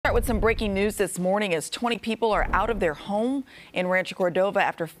start with some breaking news this morning as 20 people are out of their home in Rancho Cordova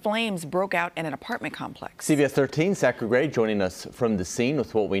after flames broke out in an apartment complex. CBS 13, Zachary Gray joining us from the scene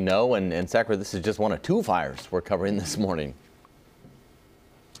with what we know. And Zachary, this is just one of two fires we're covering this morning.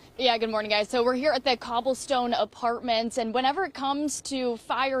 Yeah, good morning, guys. So we're here at the Cobblestone Apartments, and whenever it comes to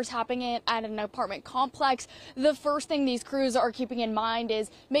fires happening at an apartment complex, the first thing these crews are keeping in mind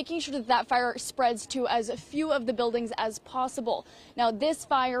is making sure that that fire spreads to as few of the buildings as possible. Now, this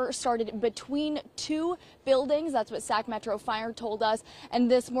fire started between two buildings. That's what Sac Metro Fire told us.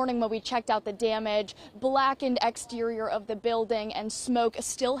 And this morning when we checked out the damage, blackened exterior of the building and smoke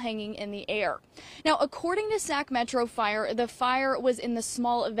still hanging in the air. Now, according to Sac Metro Fire, the fire was in the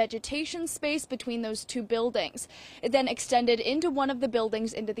small vegetation space between those two buildings. It then extended into one of the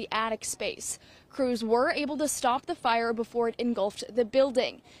buildings into the attic space. Crews were able to stop the fire before it engulfed the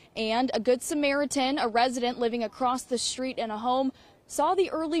building. And a Good Samaritan, a resident living across the street in a home, saw the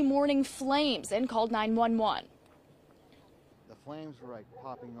early morning flames and called 911. The flames were like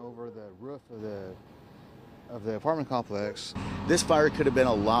popping over the roof of the apartment complex. This fire could have been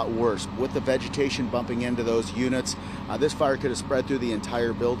a lot worse. With the vegetation bumping into those units, this fire could have spread through the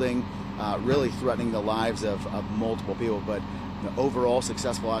entire building, really threatening the lives of multiple people. But the overall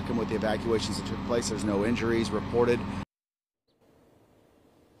successful outcome with the evacuations that took place, there's no injuries reported.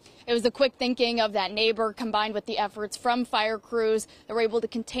 It was the quick thinking of that neighbor combined with the efforts from fire crews that were able to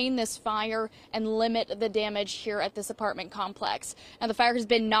contain this fire and limit the damage here at this apartment complex. Now, the fire has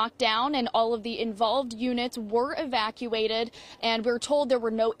been knocked down and all of the involved units were evacuated, and we're told there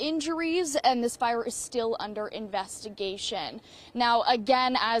were no injuries and this fire is still under investigation. Now,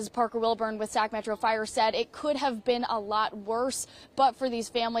 again, as Parker Wilburn with Sac Metro Fire said, it could have been a lot worse, but for these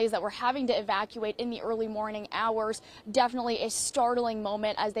families that were having to evacuate in the early morning hours, definitely a startling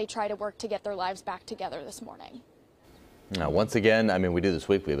moment as they try to work to get their lives back together this morning. Now, once again, I mean, we do this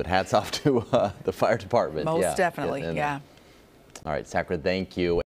weekly, but hats off to the fire department. Most definitely, yeah. All right, Zachary, thank you.